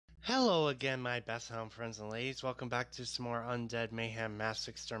Hello again, my best hound friends and ladies. Welcome back to some more Undead Mayhem Mass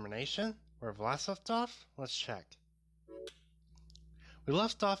Extermination. Where have last left off? Let's check. We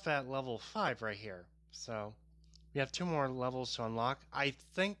left off at level 5 right here. So, we have 2 more levels to unlock. I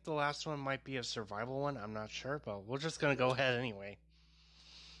think the last one might be a survival one. I'm not sure, but we're just going to go ahead anyway.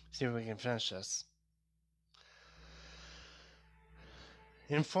 See if we can finish this.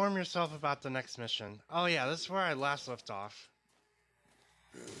 Inform yourself about the next mission. Oh yeah, this is where I last left off.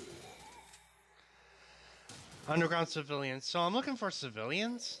 Underground civilians. So I'm looking for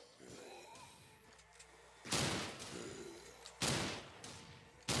civilians? It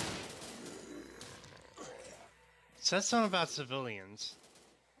says something about civilians.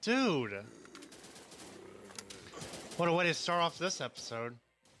 Dude! What a way to start off this episode.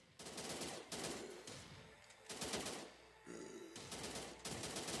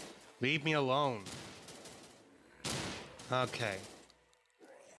 Leave me alone. Okay.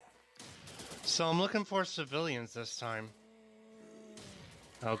 So I'm looking for civilians this time.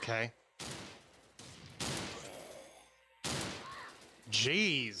 Okay.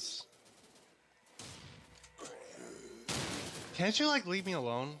 Jeez. Can't you, like, leave me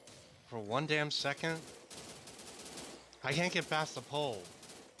alone for one damn second? I can't get past the pole.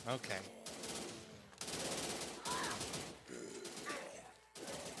 Okay.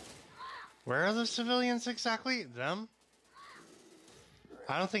 Where are the civilians exactly? Them?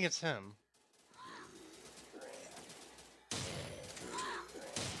 I don't think it's him.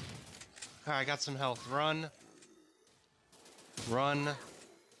 Alright, I got some health. Run. Run.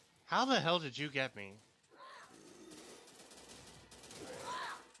 How the hell did you get me?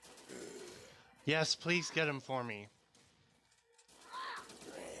 Yes, please get him for me.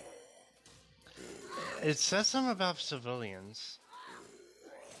 It says something about civilians.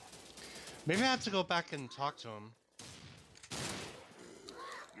 Maybe I have to go back and talk to him.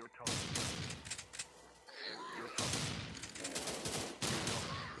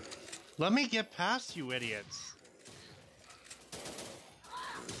 Let me get past you idiots.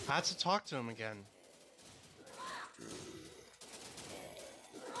 I have to talk to him again.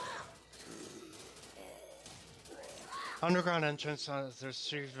 Underground entrance,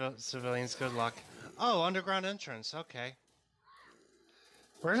 there's civilians, good luck. Oh, underground entrance, okay.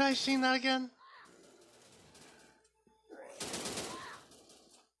 Where did I see that again?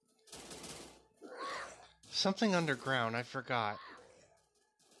 Something underground, I forgot.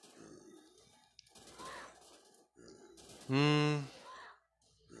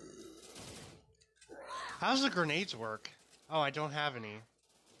 How does the grenades work? Oh, I don't have any.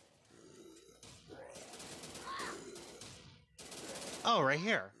 Oh, right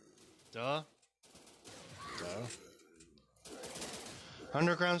here. Duh. Duh.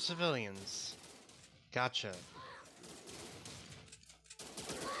 Underground civilians. Gotcha.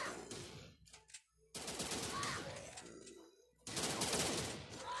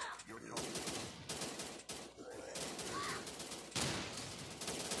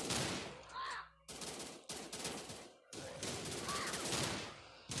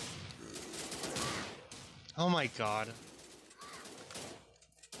 Oh my god.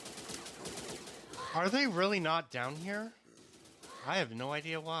 Are they really not down here? I have no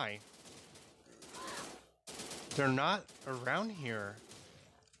idea why. They're not around here.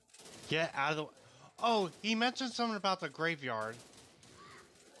 Get out of the... Oh, he mentioned something about the graveyard.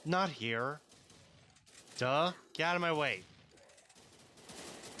 Not here. Duh. Get out of my way.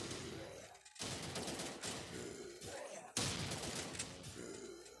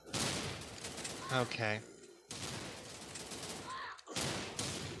 Okay.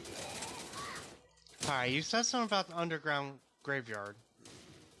 Alright, you said something about the underground graveyard.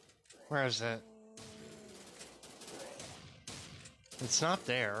 Where is it? It's not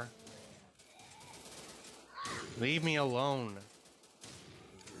there. Leave me alone.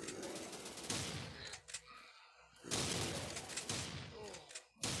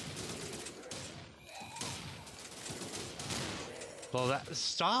 Well, that...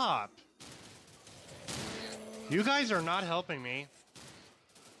 Stop! You guys are not helping me.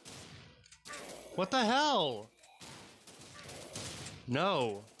 What the hell?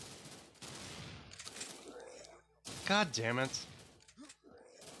 No. God damn it.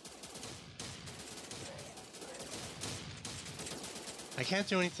 I can't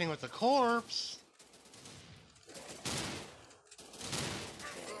do anything with the corpse.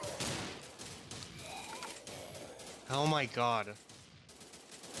 Oh my god.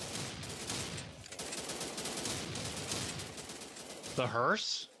 The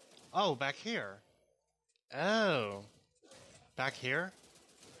hearse? Oh, back here. Oh. Back here?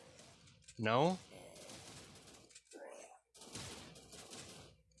 No?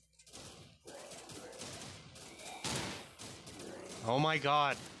 Oh my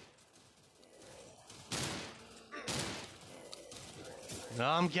god. No,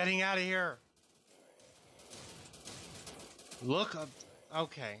 I'm getting out of here. Look up.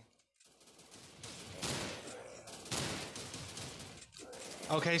 Okay.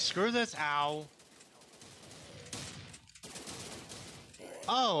 Okay, screw this. Ow.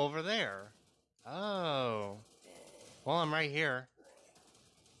 Oh, over there. Oh. Well, I'm right here.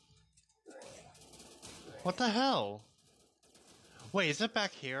 What the hell? Wait, is it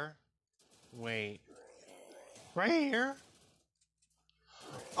back here? Wait. Right here?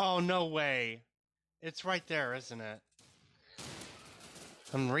 Oh, no way. It's right there, isn't it?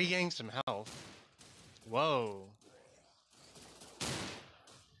 I'm regaining some health. Whoa.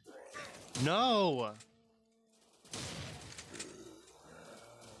 No!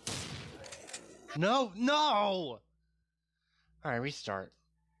 No! No! Alright, restart.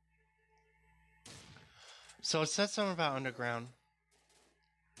 So it said something about underground.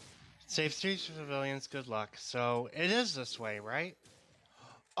 Safe streets for civilians, good luck. So it is this way, right?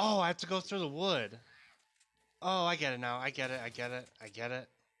 Oh, I have to go through the wood. Oh, I get it now. I get it. I get it. I get it.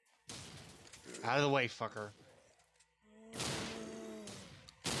 Out of the way, fucker.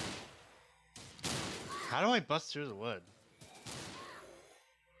 How do I bust through the wood?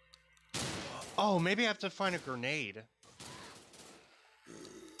 Oh, maybe I have to find a grenade.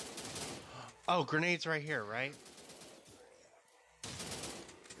 Oh, grenade's right here, right?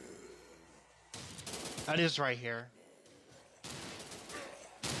 That is right here.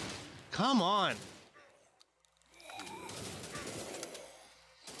 Come on!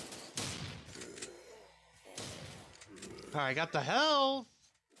 Alright, I got the health!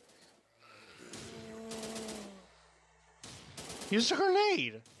 Use a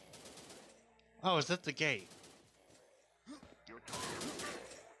grenade! Oh, is that the gate?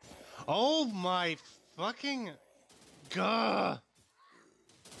 Oh my fucking... Gah!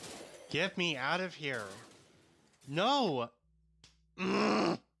 Get me out of here. No!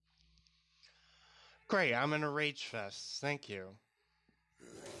 Great, I'm in a rage fest. Thank you.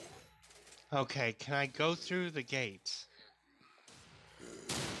 Okay, can I go through the gate?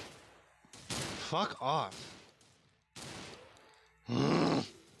 Fuck off.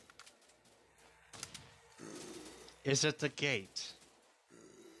 Is it the gate?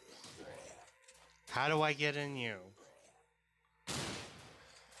 How do I get in you?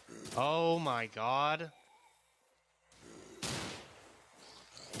 Oh my god.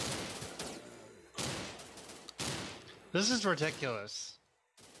 This is ridiculous.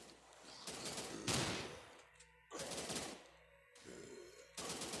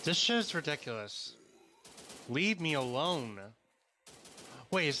 This shit is ridiculous. Leave me alone.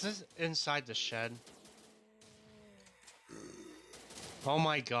 Wait, is this inside the shed? Oh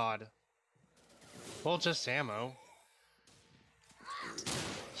my god. Well, just ammo.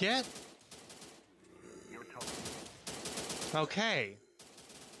 Get. Okay.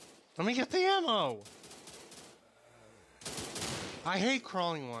 Let me get the ammo. I hate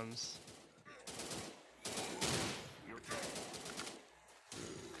crawling ones.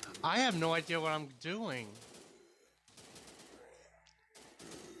 I have no idea what I'm doing.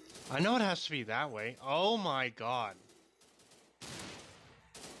 I know it has to be that way. Oh my god.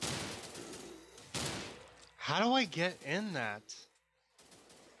 How do I get in that?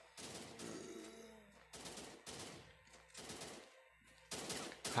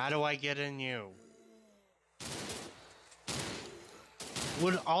 How do I get in you?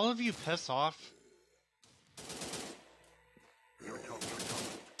 Would all of you piss off?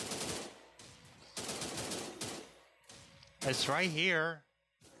 It's right here.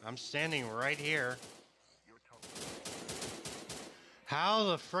 I'm standing right here. How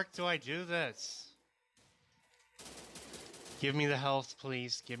the frick do I do this? Give me the health,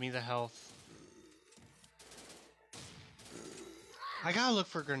 please. Give me the health. I gotta look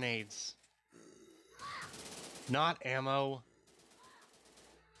for grenades. Not ammo.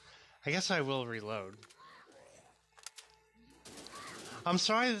 I guess I will reload. I'm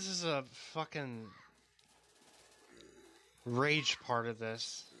sorry this is a fucking rage part of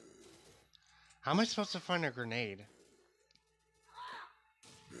this. How am I supposed to find a grenade?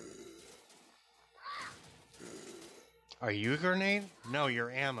 Are you a grenade? No,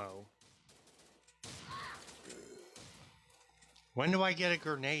 you're ammo. When do I get a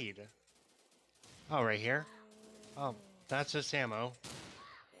grenade? Oh, right here? Oh, that's just ammo.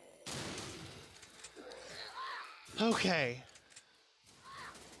 Okay.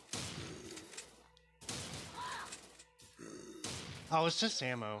 Oh, it's just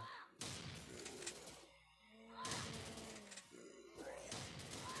ammo.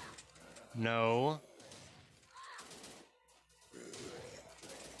 No.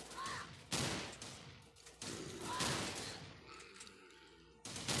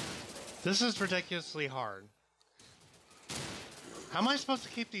 This is ridiculously hard. How am I supposed to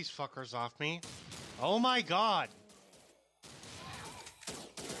keep these fuckers off me? Oh my god!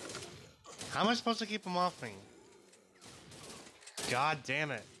 How am I supposed to keep them off me? God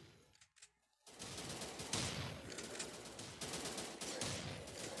damn it.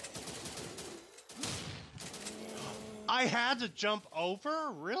 I had to jump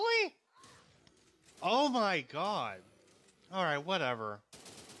over? Really? Oh my god. Alright, whatever.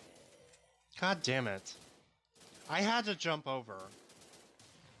 God damn it. I had to jump over.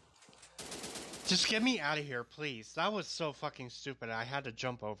 Just get me out of here, please. That was so fucking stupid. I had to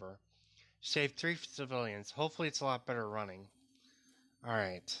jump over. Saved 3 civilians. Hopefully it's a lot better running.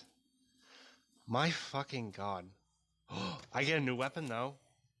 Alright. My fucking god. I get a new weapon, though.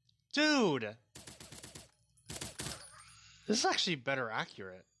 Dude! This is actually better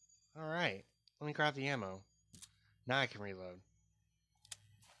accurate. Alright. Let me grab the ammo. Now I can reload.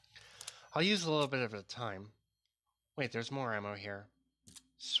 I'll use a little bit of a time. Wait, there's more ammo here.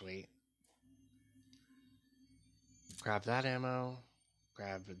 Sweet. Grab that ammo.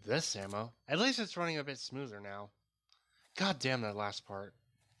 Grab this ammo. At least it's running a bit smoother now. God damn that last part.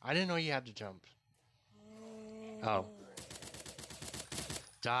 I didn't know you had to jump. Oh.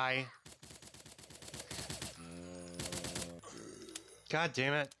 Die. God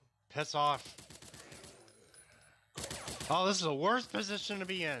damn it. Piss off. Oh, this is the worst position to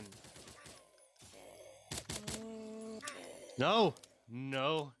be in. No.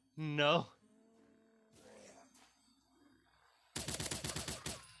 No. No.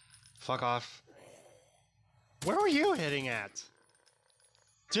 Fuck off. Where were you hitting at?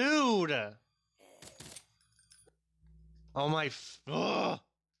 Dude! Oh my ugh.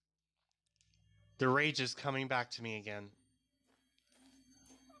 The rage is coming back to me again.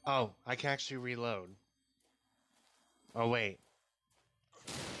 Oh, I can actually reload. Oh, wait.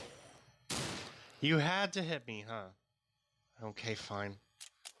 You had to hit me, huh? Okay, fine.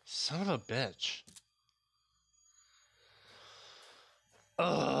 Son of a bitch.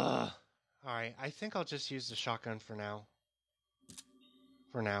 Ugh. Alright, I think I'll just use the shotgun for now.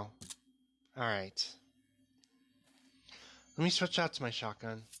 Alright. Let me switch out to my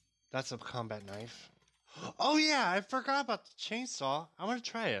shotgun. That's a combat knife. Oh yeah, I forgot about the chainsaw. I want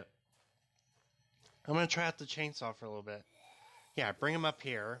to try it. I'm going to try out the chainsaw for a little bit. Yeah, bring him up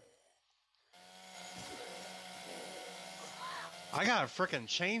here. I got a freaking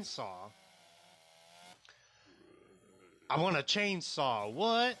chainsaw. I want a chainsaw.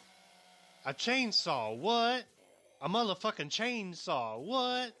 What? A chainsaw. What? A motherfucking chainsaw.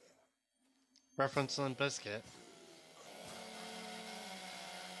 What? Reference Limp Bizkit.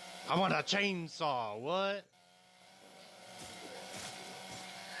 I want a chainsaw. What?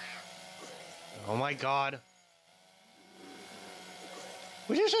 Oh my god.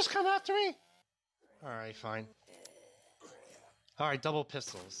 Would you just come after me? Alright, fine. Alright, double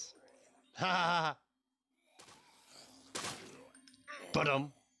pistols. Ha ha ha.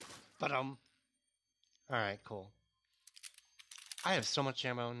 Ba-dum. Ba-dum. Alright, cool. I have so much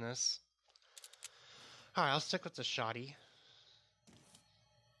ammo in this. Alright, I'll stick with the shotty.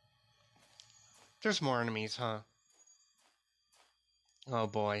 There's more enemies, huh? Oh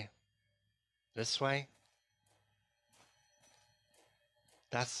boy. This way?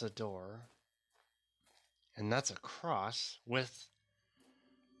 That's the door. And that's a cross with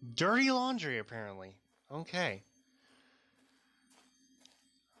dirty laundry, apparently. Okay.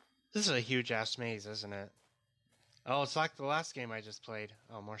 This is a huge-ass maze, isn't it? Oh, it's like the last game I just played.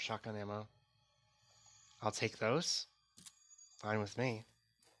 Oh, more shotgun ammo. I'll take those. Fine with me.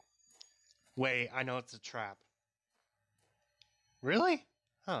 Wait, I know it's a trap. Really?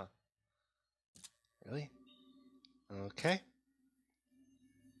 Huh. Really? Okay.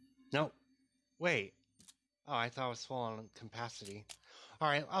 No. Wait. Oh, I thought it was full on capacity.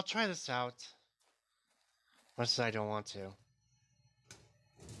 Alright, I'll try this out. Much as I don't want to.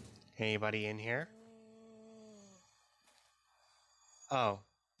 Anybody in here? Oh.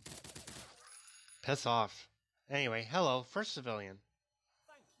 Piss off. Anyway, hello, first civilian.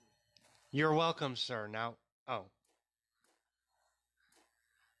 Thank you. You're welcome, sir. Now, oh.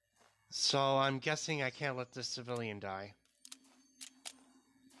 So I'm guessing I can't let this civilian die.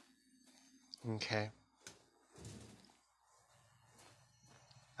 Okay.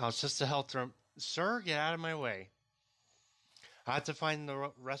 Oh, it's just a health room. Sir, get out of my way. I have to find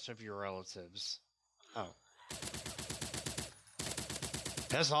the rest of your relatives. Oh.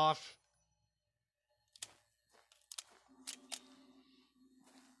 Piss off.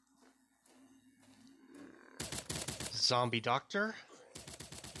 Zombie doctor?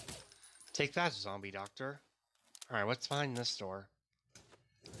 Take that, zombie doctor. Alright, what's behind this door?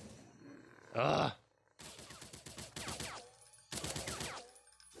 Ugh.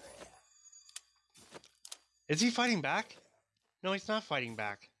 Is he fighting back? No, he's not fighting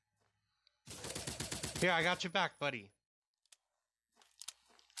back. Here, I got your back, buddy.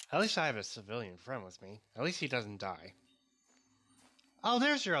 At least I have a civilian friend with me. At least he doesn't die. Oh,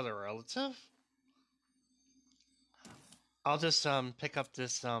 there's your other relative. I'll just pick up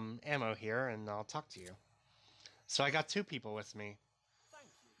this ammo here and I'll talk to you. So I got 2 people with me. Thank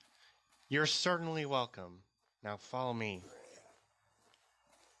you. You're certainly welcome. Now follow me.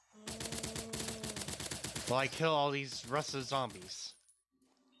 While I kill all these rusted zombies.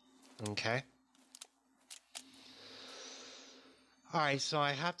 Okay. Alright, so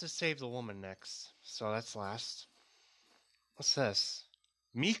I have to save the woman next. So that's last. What's this?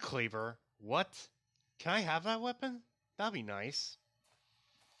 Meat cleaver? What? Can I have that weapon? That'd be nice.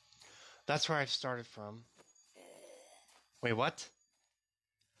 That's where I've started from. Wait, what?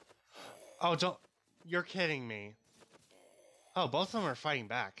 Oh, don't... You're kidding me. Oh, both of them are fighting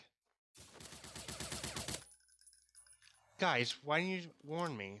back. Guys, why didn't you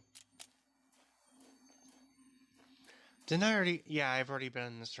warn me? Didn't I already... Yeah, I've already been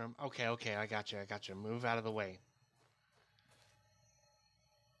in this room. Okay, I got you. Move out of the way.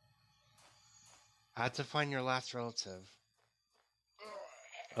 I have to find your last relative.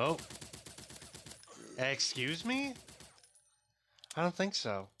 Oh. Excuse me? I don't think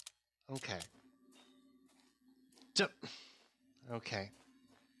so. Okay. Okay.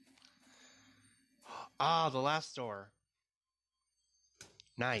 Ah, the last door.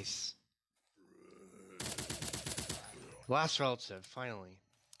 Nice. Last relative, finally.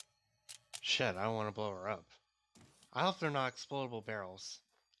 Shit, I don't want to blow her up. I hope they're not explodable barrels.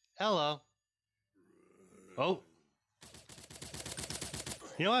 Hello. Oh.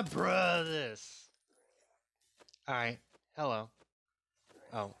 You know what? Bruh, this. Alright. Hello.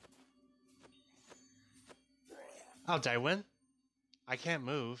 Oh. Oh, did I win? I can't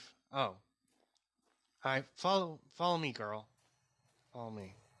move. Oh. Alright, follow me, girl. Follow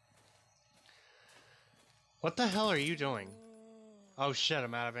me. What the hell are you doing? Oh shit,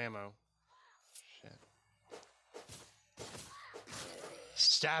 I'm out of ammo. Shit.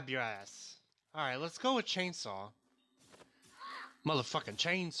 Stab your ass. Alright, let's go with chainsaw. Motherfucking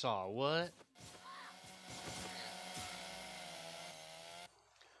chainsaw, what?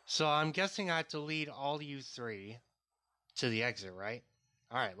 So I'm guessing I have to lead all you 3 to the exit, right?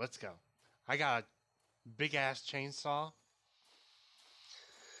 Alright, let's go. I got a big ass chainsaw.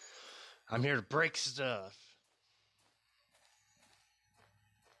 I'm here to break stuff.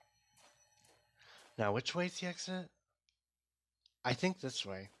 Now, which way's the exit? I think this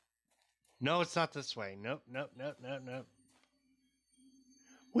way. No, it's not this way. Nope.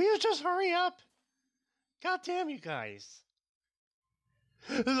 Will you just hurry up? God damn you guys.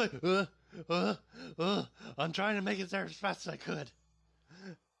 It's like, I'm trying to make it there as fast as I could.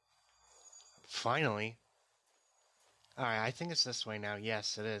 Finally. Alright, I think it's this way now.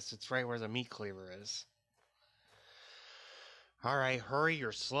 Yes, it is. It's right where the meat cleaver is. Alright, hurry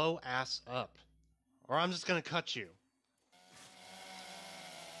your slow ass up. Or I'm just gonna cut you.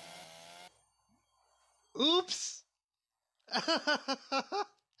 Oops!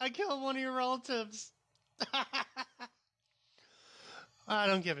 I killed one of your relatives. I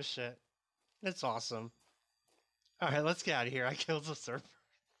don't give a shit. It's awesome. Alright, let's get out of here. I killed the server.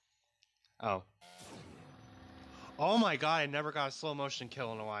 Oh. Oh my god, I never got a slow motion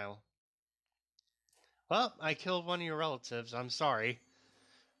kill in a while. Well, I killed one of your relatives. I'm sorry.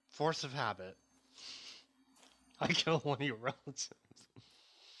 Force of habit. I killed one of your relatives.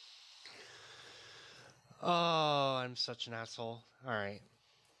 Oh, I'm such an asshole. Alright.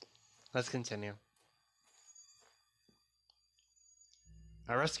 Let's continue.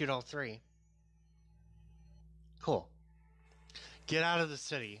 I rescued all 3. Cool. Get out of the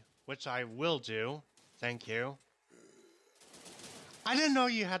city, which I will do. Thank you. I didn't know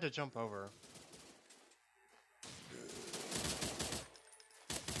you had to jump over.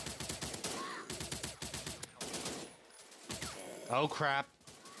 Oh crap.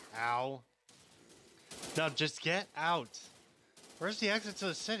 Ow. No, just get out. Where's the exit to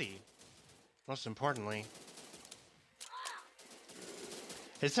the city? Most importantly.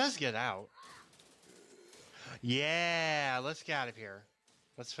 It says get out. Yeah, let's get out of here.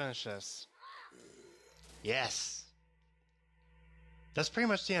 Let's finish this. Yes. That's pretty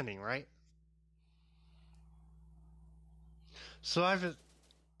much the ending, right? So I've...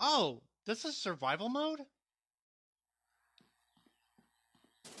 Oh, this is survival mode?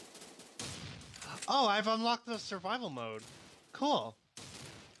 Oh, I've unlocked the survival mode. Cool.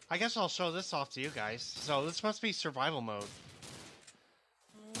 I guess I'll show this off to you guys. So this must be survival mode.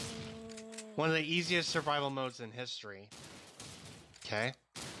 One of the easiest survival modes in history. Okay.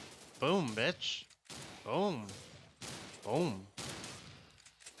 Boom, bitch. Boom. Boom.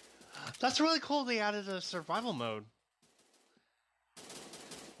 That's really cool they added a survival mode.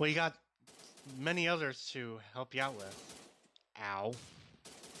 Well, you got many others to help you out with. Ow.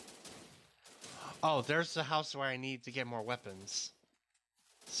 Oh, there's the house where I need to get more weapons.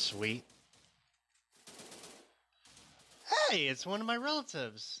 Sweet. Hey, it's one of my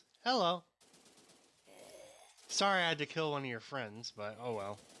relatives. Hello. Sorry I had to kill one of your friends, but oh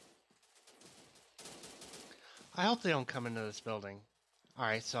well. I hope they don't come into this building.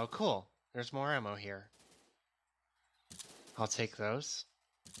 Alright, so cool. There's more ammo here. I'll take those.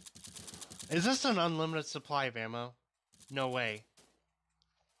 Is this an unlimited supply of ammo? No way.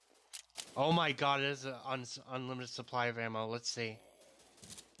 Oh my god, it is an unlimited supply of ammo. Let's see.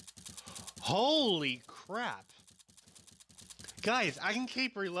 Holy crap. Guys, I can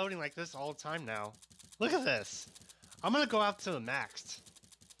keep reloading like this all the time now. Look at this. I'm gonna go out to the max.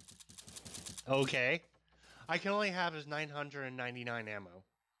 Okay. I can only have is 999 ammo.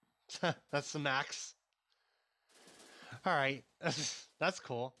 That's the max. Alright. That's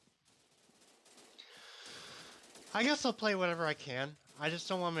cool. I guess I'll play whatever I can. I just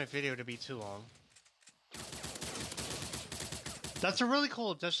don't want my video to be too long. That's a really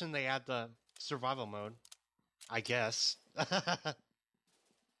cool addition they add the survival mode. I guess.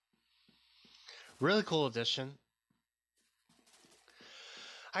 Really cool addition.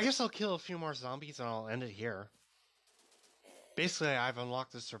 I guess I'll kill a few more zombies and I'll end it here. Basically, I've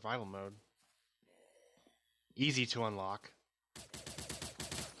unlocked the survival mode. Easy to unlock.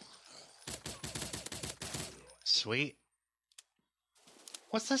 Sweet.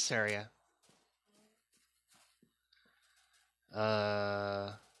 What's this area?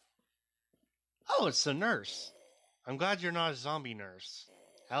 Oh, it's the nurse. I'm glad you're not a zombie nurse.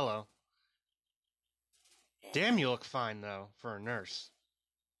 Hello. Damn, you look fine, though, for a nurse.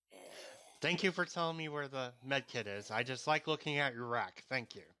 Thank you for telling me where the medkit is. I just like looking at your rack.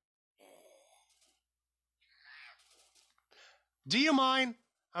 Thank you. Do you mind?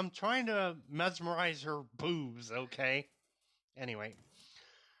 I'm trying to mesmerize her boobs, okay? Anyway.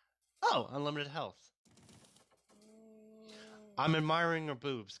 Oh, unlimited health. I'm admiring her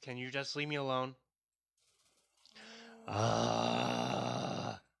boobs. Can you just leave me alone?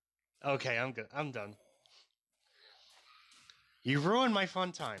 Okay, I'm good. I'm done. You ruined my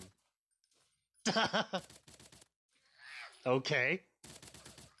fun time. Okay.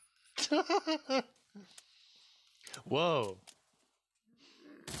 Whoa.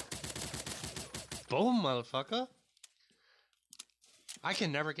 Boom, motherfucker. I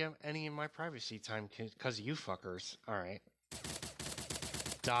can never get any of my privacy time because of you fuckers. Alright.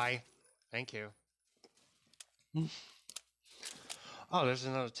 Die. Thank you. Oh, there's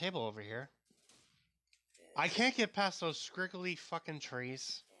another table over here. I can't get past those scriggly fucking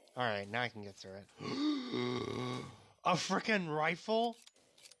trees. Alright, now I can get through it. A frickin' rifle?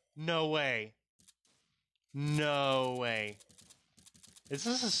 No way. No way. Is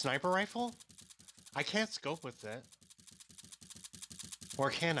this a sniper rifle? I can't scope with it. Or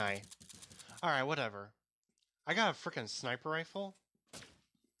can I? Alright, whatever. I got a frickin' sniper rifle?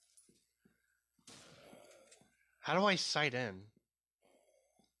 How do I sight in?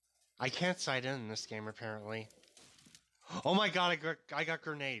 I can't sight in this game, apparently. Oh my god, I got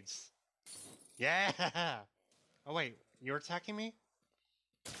grenades. Yeah! Oh wait, you're attacking me?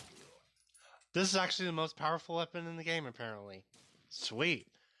 This is actually the most powerful weapon in the game, apparently. Sweet.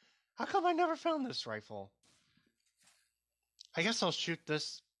 How come I never found this rifle? I guess I'll shoot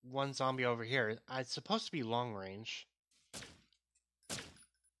this one zombie over here. It's supposed to be long range. Did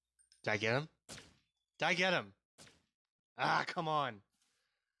I get him? Did I get him? Ah, come on.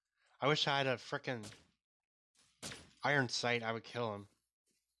 I wish I had a frickin' iron sight. I would kill him.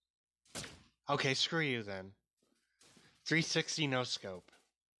 Okay, screw you then. 360 no scope.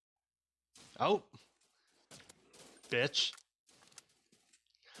 Oh! Bitch.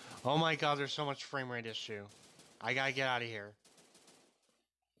 Oh my god, there's so much frame rate issue. I gotta get out of here.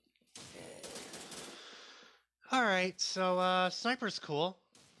 Alright, so, sniper's cool.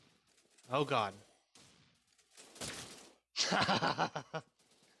 Oh god.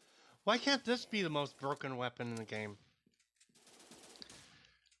 Why can't this be the most broken weapon in the game?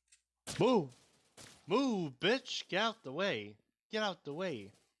 Move! Move, bitch! Get out the way! Get out the way!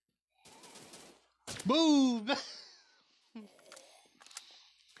 Move!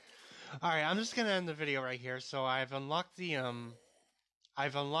 Alright, I'm just gonna end the video right here. So I've unlocked the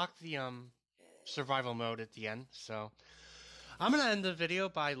survival mode at the end. So I'm gonna end the video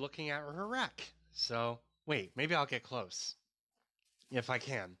by looking at her rack. So wait, maybe I'll get close. If I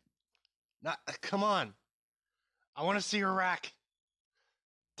can. Not, come on. I want to see your rack.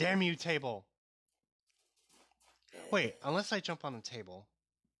 Damn you, table. Wait, unless I jump on the table.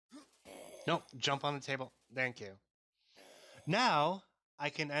 Nope, jump on the table. Thank you. Now, I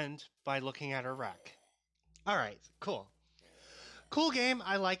can end by looking at her rack. Alright, cool. Cool game,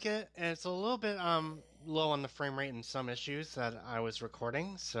 I like it, and it's a little bit low on the frame rate in some issues that I was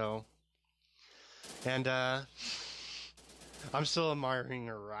recording, so... And, I'm still admiring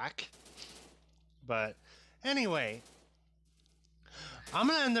her rack. But, anyway... I'm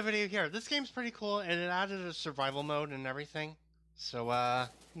gonna end the video here. This game's pretty cool, and it added a survival mode and everything. So, I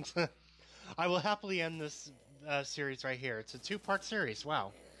will happily end this series right here. It's a 2-part series,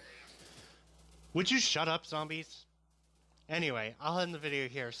 wow. Would you shut up, zombies? Anyway, I'll end the video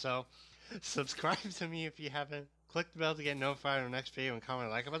here, so subscribe to me if you haven't. Click the bell to get notified of the next video and comment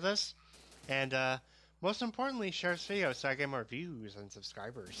and like about this. And, most importantly, share this video so I get more views and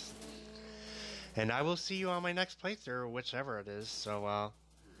subscribers. And I will see you on my next playthrough, whichever it is, so,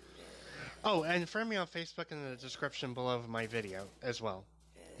 Oh, and friend me on Facebook in the description below of my video as well.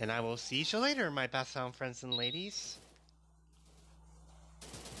 And I will see you later, my best sound friends and ladies.